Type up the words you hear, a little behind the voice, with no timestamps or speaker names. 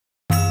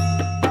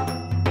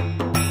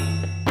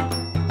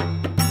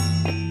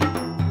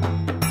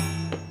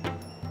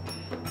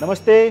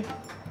Namaste,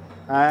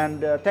 and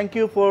thank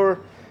you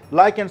for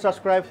like and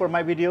subscribe for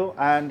my video,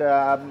 and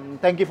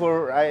thank you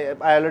for, I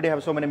already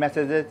have so many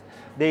messages.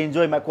 They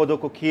enjoy my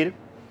kodoko kheer,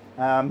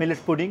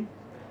 millet pudding,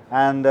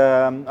 and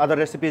other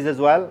recipes as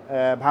well,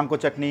 bhanko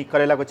chutney,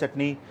 karela ko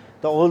chutney,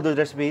 all those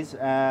recipes.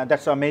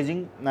 That's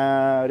amazing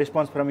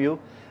response from you,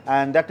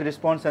 and that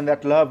response and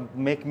that love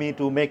make me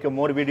to make a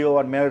more video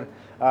or more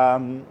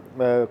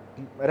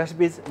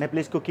recipes,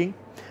 Nepalese cooking.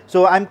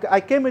 So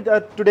I came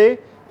with today.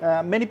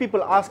 Many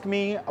people ask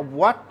me,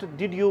 what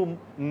did you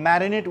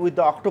marinate with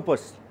the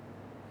octopus?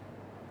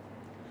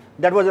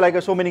 That was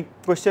like so many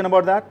questions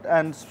about that,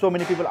 and so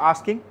many people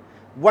asking,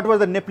 what was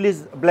the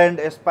Nepalese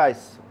blend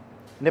spice?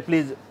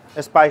 Nepalese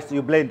spice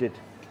you blended,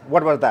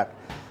 what was that?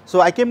 So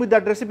I came with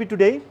that recipe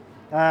today,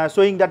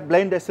 showing that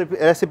blend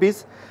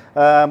recipes,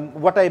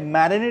 what I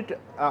marinate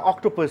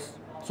octopus.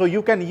 So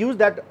you can use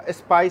that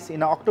spice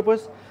in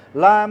octopus,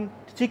 lamb,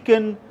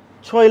 chicken,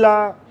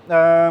 choila,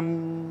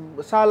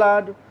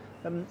 salad,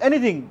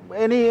 anything,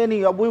 we're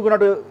going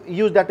to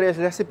use that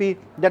recipe,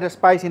 that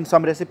spice in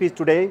some recipes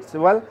today as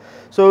well.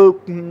 So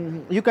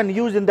you can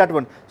use in that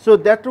one. So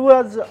that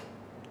was,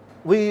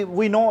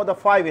 we know the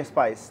 5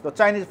 spice, the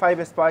Chinese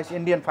 5 spice,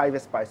 Indian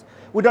 5 spice.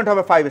 We don't have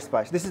a 5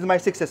 spice. This is my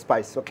 6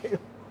 spice, okay?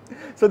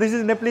 So this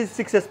is Nepalese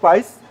 6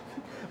 spice,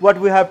 what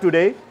we have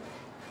today.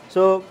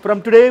 So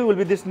from today will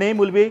be, this name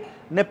will be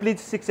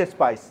Nepalese 6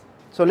 spice.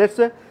 So let's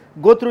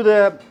go through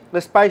the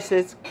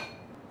spices.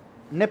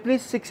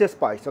 Nepalese 6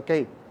 spice,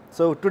 okay?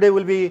 So today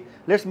will be,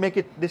 let's make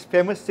it this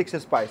famous 6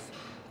 spice.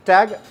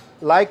 Tag,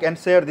 like and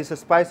share this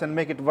spice and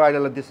make it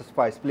viral this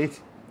spice,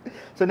 please.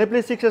 So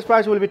Nepalese 6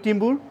 spice will be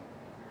timbur,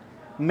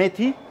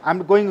 methi.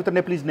 I'm going with the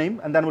Nepalese name,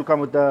 and then we'll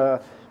come with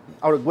the,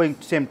 or going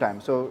same time.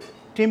 So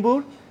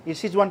timbur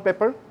is Sichuan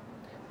pepper,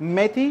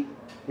 methi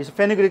is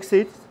fenugreek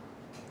seeds,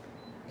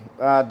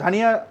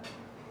 dhania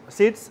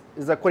seeds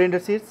is the coriander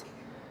seeds,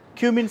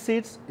 cumin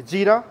seeds,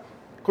 jeera,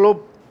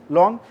 clove,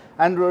 long,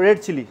 and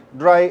red chili,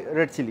 dry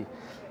red chili.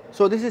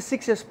 So this is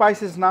 6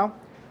 spices now,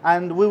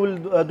 and we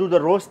will do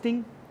the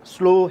roasting,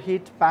 slow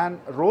heat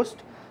pan roast,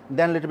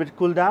 then a little bit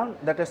cool down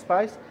that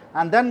spice,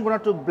 and then we're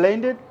going to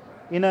blend it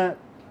in a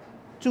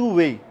 2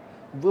 way.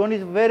 One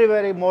is very,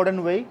 very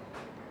modern way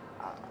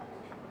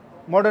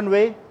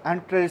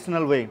and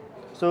traditional way.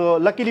 So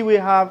luckily we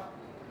have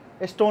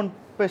a stone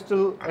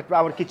pestle at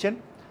our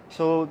kitchen.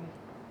 So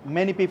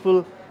many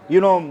people,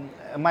 you know,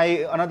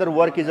 my another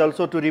work is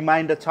also to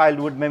remind the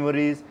childhood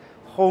memories,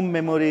 home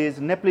memories,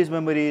 Nepalese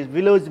memories,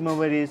 village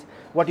memories,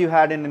 what you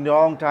had in a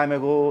long time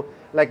ago,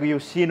 like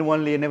you've seen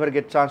only, never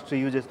get chance to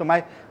use it. So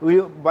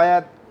by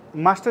a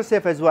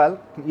MasterChef as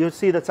well, you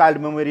see the child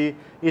memory,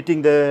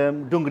 eating the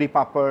dungri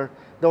papar,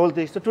 the whole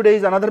thing. So today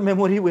is another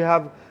memory. We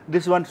have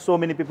this one, so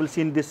many people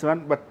seen this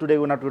one, but today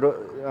we're not going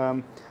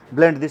to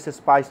blend this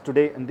spice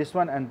today and this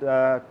one,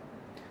 and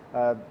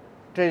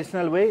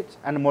traditional way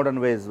and modern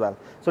way as well.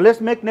 So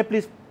let's make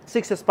Nepalese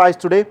 6 spice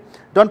today.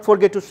 Don't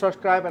forget to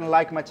subscribe and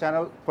like my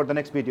channel for the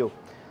next video.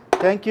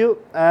 Thank you,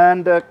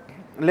 and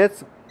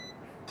let's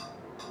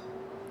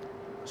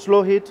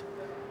slow heat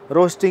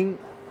roasting.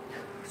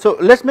 So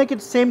let's make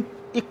it same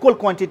equal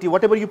quantity,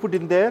 whatever you put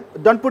in there.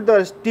 Don't put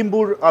the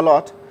timbur a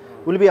lot,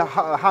 will be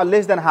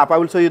less than half. I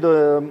will show you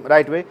the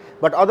right way,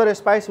 but other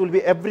spice will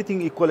be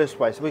everything equal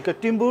spice, because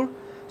timbur,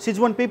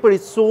 Sichuan pepper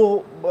is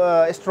so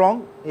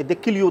strong, they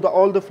kill you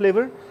all the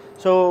flavor.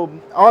 So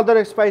all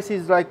the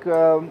spices like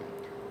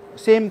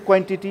same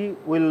quantity.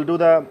 We'll do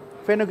the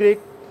fenugreek,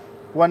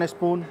 1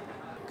 spoon,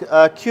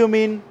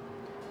 cumin,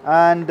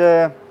 and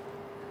red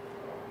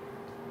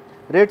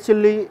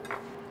chili,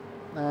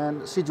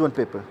 and Sichuan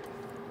pepper.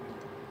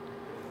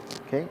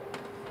 Okay.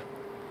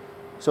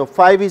 So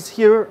 5 is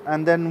here,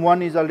 and then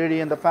 1 is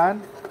already in the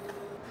pan.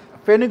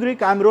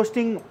 Fenugreek I'm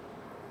roasting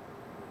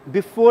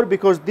before,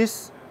 because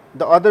this,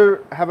 the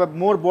other have a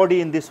more body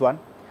in this one.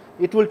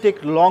 It will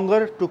take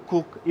longer to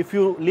cook. If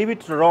you leave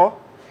it raw,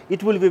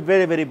 it will be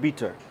very, very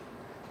bitter.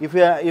 If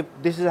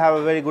this is have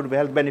a very good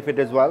health benefit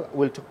as well,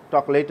 we'll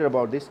talk later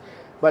about this.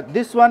 But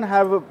this one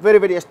have a very,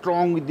 very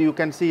strong, you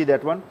can see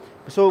that one.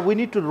 So we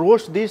need to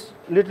roast this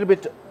little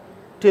bit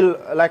till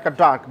like a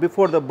dark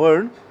before the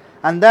burn,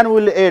 and then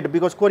we'll add,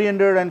 because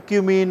coriander and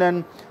cumin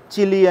and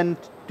chili and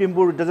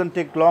timbur doesn't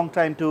take long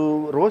time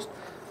to roast.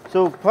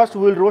 So first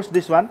we'll roast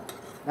this one,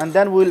 and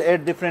then we'll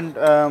add different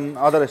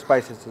other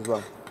spices as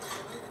well.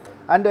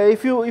 And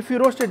if you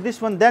roasted this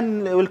one,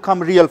 then it will come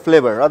real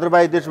flavor.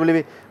 Otherwise, this will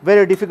be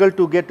very difficult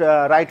to get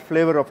right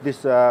flavor of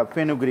this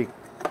fenugreek.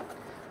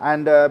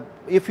 And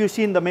if you've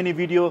seen the many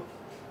video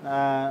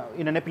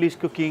in a Nepalese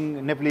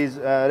cooking, Nepalese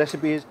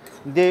recipes,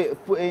 they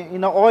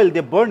in oil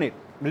they burn it.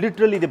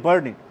 Literally they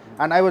burn it.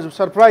 And I was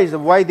surprised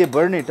why they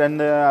burn it. And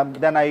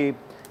then I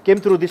came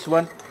through this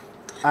one,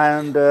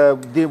 and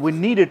we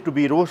need it to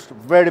be roasted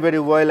very, very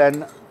well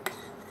and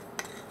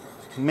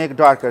make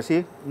darker.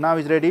 See, now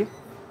it's ready.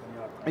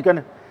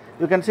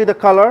 You can see the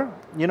color,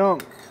 you know,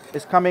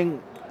 it's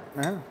coming.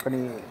 Huh?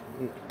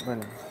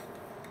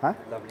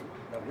 Lovely.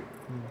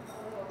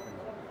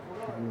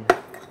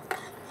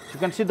 You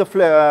can see the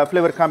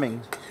flavor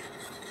coming.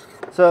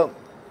 So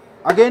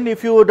Again,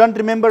 if you don't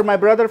remember my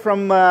brother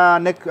from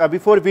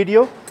before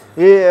video,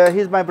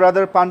 he's my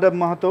brother Pandav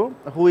Mahato,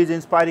 who is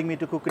inspiring me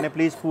to cook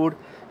Nepalese food.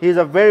 He is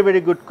a very, very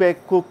good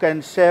cook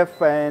and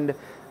chef, and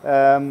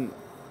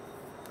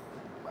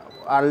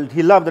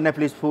he loved the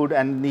Nepalese food,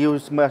 and you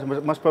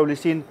must probably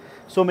seen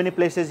so many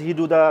places he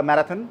do the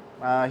marathon.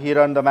 He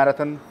run the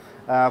marathon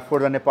for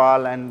the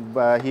Nepal,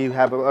 and he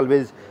have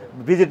always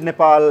visit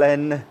Nepal,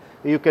 and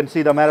you can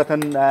see the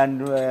marathon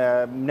and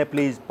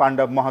Nepalese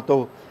Pandav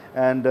Mahato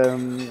and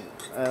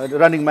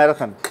running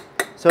marathon.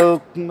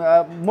 So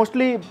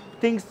mostly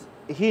things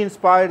he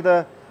inspired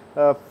the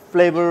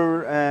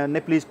flavor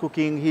Nepalese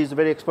cooking. He is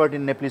very expert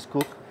in Nepalese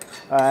cook,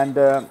 and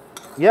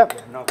yeah.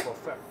 Now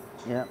perfect.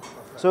 Yeah.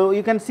 So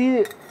you can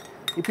see,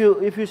 if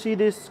you see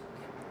this,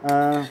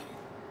 the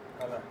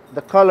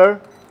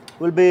color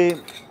will be,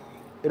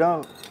 you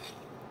know,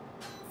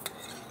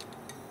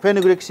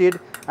 fenugreek seed,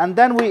 and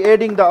then we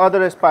adding the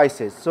other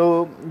spices.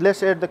 So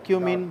let's add the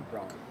cumin,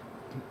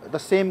 the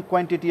same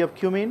quantity of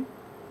cumin,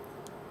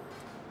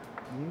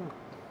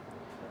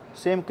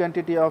 same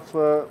quantity of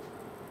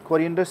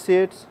coriander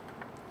seeds,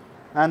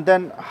 and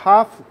then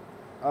half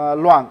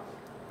luang.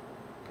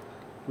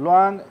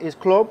 Luang is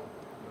clove.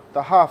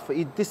 The half,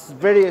 this is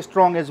very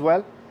strong as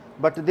well,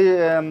 but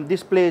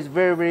this plays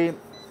very, very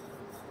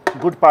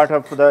good part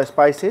of the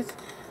spices.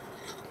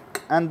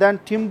 And then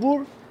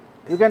timbur,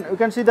 you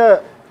can see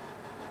the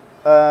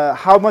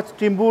how much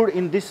timbur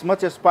in this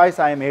much spice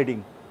I am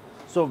adding.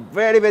 So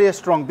very, very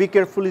strong. Be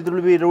careful, it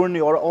will be ruin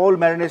your all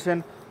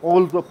marination,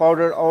 all the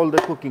powder, all the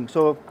cooking.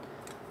 So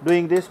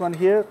doing this one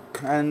here,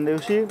 and you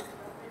see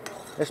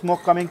the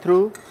smoke coming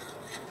through,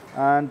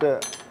 and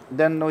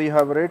then we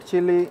have red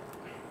chili.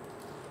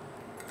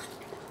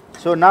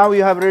 So now we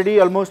have ready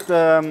almost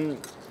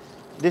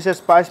this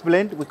spice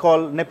blend we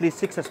call Nepalese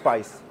 6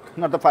 spice,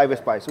 not the 5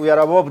 spice. We are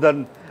above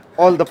than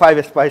all the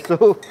 5 spice.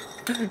 So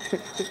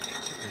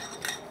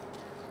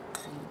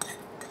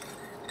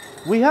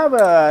we have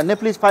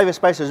Nepalese 5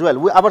 spice as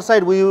well. Our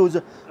side we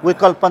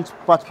call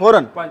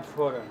panchforan.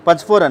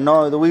 Panchforan.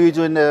 No, we use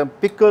in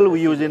pickle. We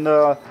use in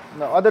the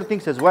other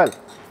things as well.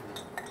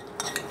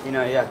 You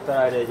know, yeah,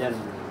 Tarai region.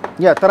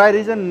 Yeah, Tarai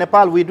region,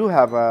 Nepal. We do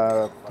have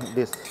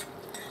this.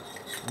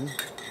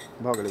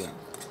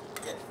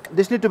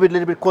 This need to be a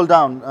little bit cooled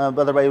down,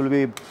 otherwise it will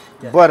be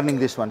burning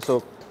this one.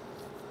 So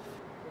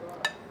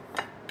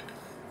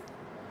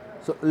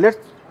let's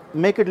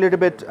make it a little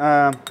bit.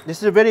 This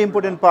is a very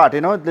important part.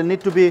 You know, they need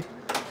to be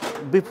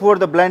before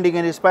the blending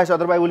any spice.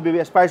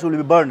 Otherwise, spice will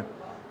be burned.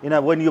 You know,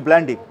 when you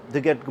blend it,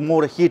 they get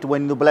more heat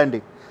when you blend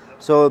it.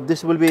 So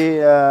this will be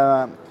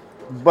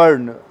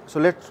burned. So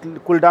let's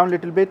cool down a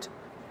little bit,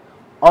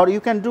 or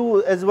you can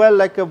do as well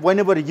like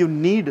whenever you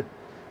need.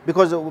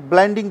 Because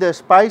blending the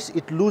spice,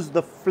 it loses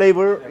the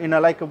flavor in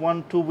like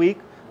 1-2 weeks.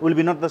 Will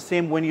be not the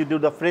same when you do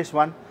the fresh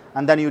one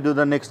and then you do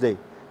the next day.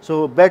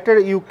 So better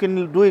you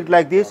can do it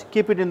like this.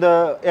 Keep it in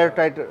the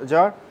airtight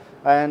jar,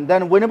 and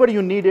then whenever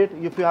you need it,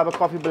 if you have a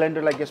coffee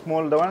blender like a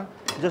small one,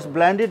 just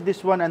blend it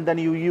this one and then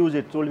you use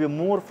it. So it will be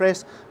more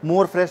fresh,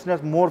 more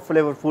freshness, more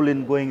flavorful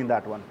in going in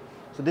that one.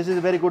 So this is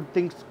a very good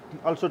thing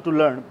also to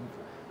learn.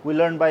 We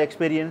learn by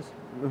experience,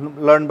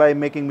 learn by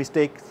making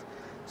mistakes.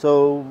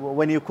 So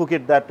when you cook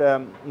it, that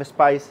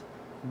spice,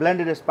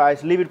 blended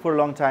spice, leave it for a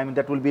long time,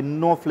 that will be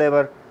no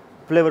flavor,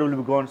 flavor will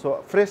be gone.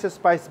 So fresh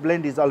spice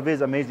blend is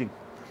always amazing.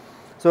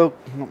 So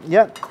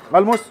yeah,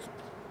 almost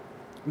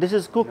this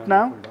is cooked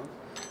now.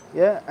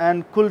 Yeah,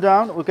 and cool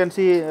down. We can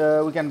see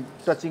we can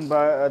touching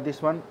by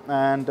this one,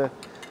 and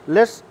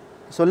let's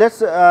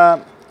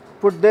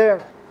put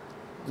there.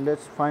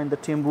 Let's find the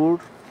timbur.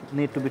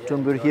 Need to be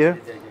timbur here.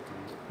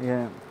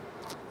 Yeah,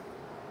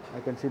 I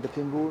can see the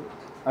timbur.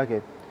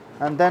 Okay.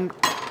 And then,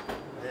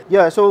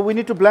 yeah, so we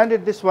need to blend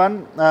it this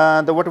one,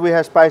 what we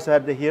have spice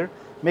had here,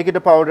 make it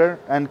a powder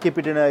and keep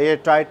it in an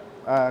airtight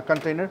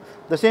container.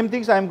 The same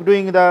things I am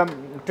doing the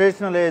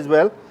traditional as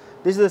well.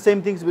 This is the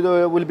same things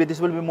this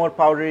will be more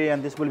powdery,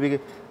 and this will be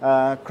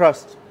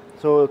crust.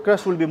 So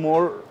crust will be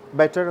more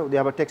better, they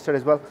have a texture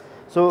as well.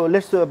 So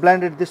let's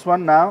blend it this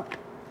one now,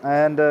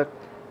 and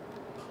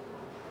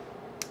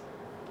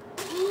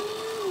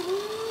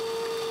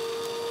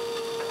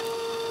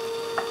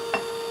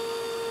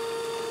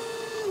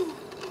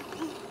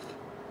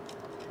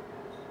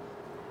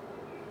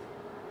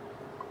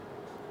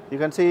you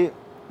can see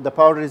the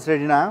powder is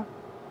ready now.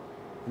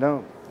 You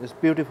know, it's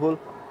beautiful.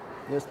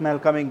 The smell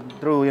coming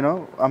through, you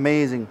know,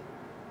 amazing.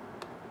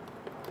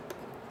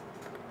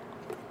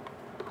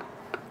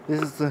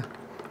 This is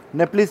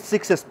Nepalese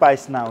 6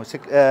 spice now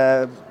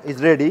is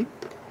ready.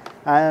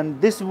 And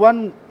this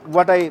one,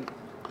 what I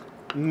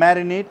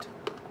marinate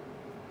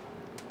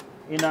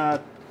in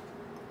a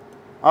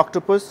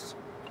octopus,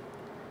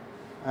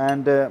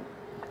 and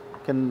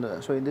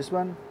can show you this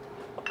one.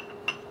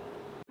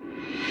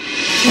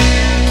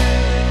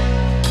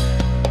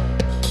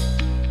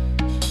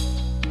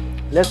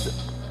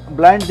 Let's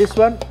blend this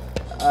one,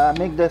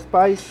 make the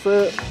spice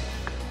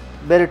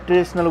very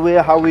traditional way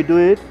how we do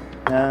it.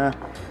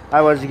 I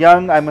was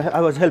young,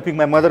 I was helping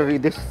my mother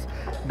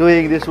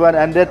doing this one,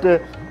 and that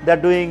they're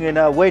doing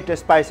wet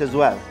spice as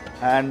well,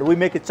 and we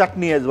make a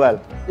chutney as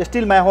well.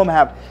 Still my home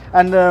have.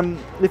 And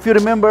if you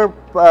remember,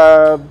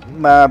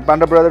 my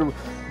Panda brother,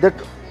 that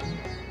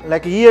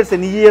like years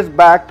and years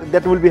back,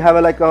 that will be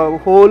have like a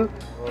hole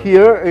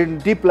here in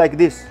deep like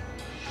this,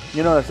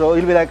 you know, so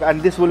it'll be like,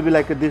 and this will be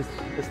like this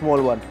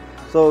small one.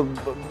 So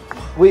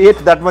we ate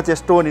that much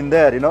stone in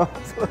there, you know.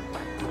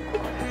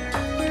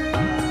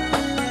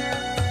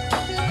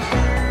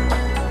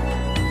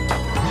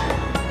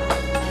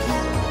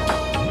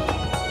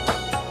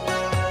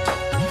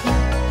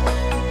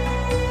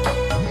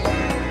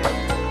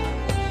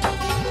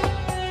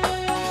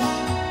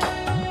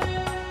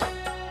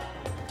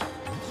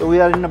 So we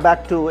are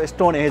back to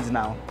Stone Age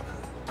now.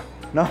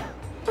 No?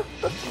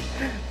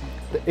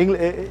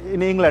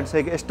 In England,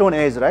 say Stone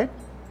Age, right?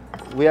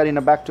 We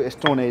are back to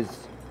Stone Age.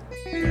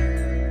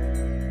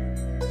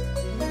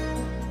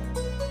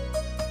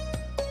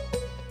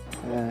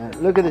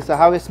 Look at this,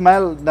 how it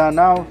smells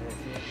now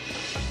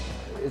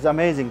is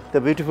amazing.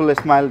 The beautiful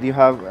smell you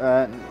have.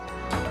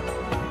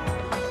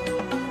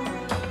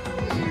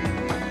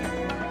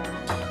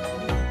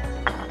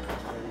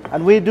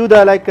 And we do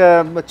the like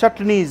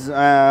chutneys,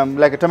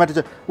 like a tomato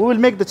chutney. We will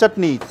make the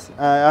chutneys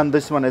on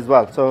this one as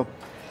well. So,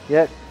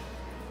 yeah.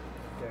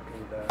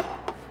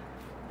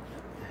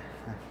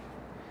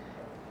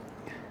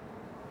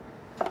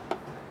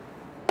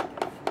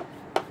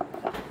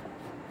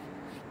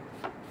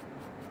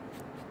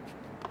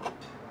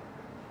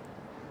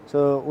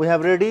 So we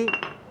have ready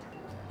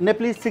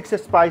Nepalese 6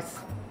 spice.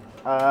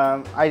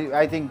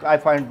 I think I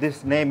find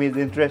this name is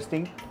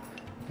interesting.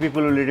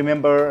 People will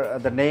remember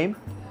the name.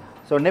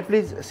 So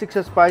Nepalese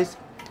 6 spice,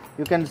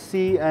 you can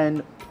see,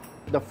 and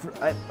the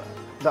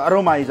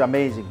aroma is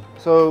amazing.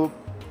 So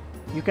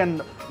you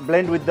can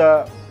blend with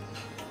the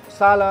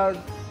salad,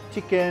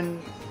 chicken,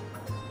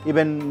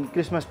 even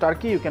Christmas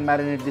turkey. You can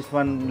marinate this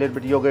one, little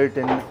bit yogurt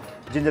and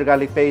ginger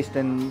garlic paste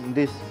and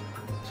this.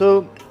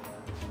 So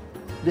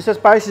this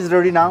spice is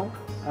ready now,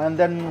 and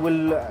then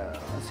we'll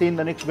see in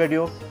the next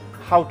video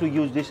how to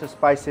use these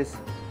spices.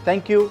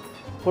 Thank you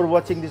for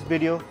watching this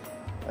video.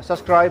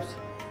 Subscribe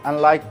and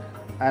like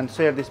and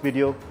share this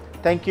video.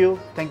 Thank you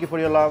for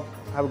your love.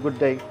 Have a good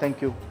day.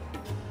 Thank you.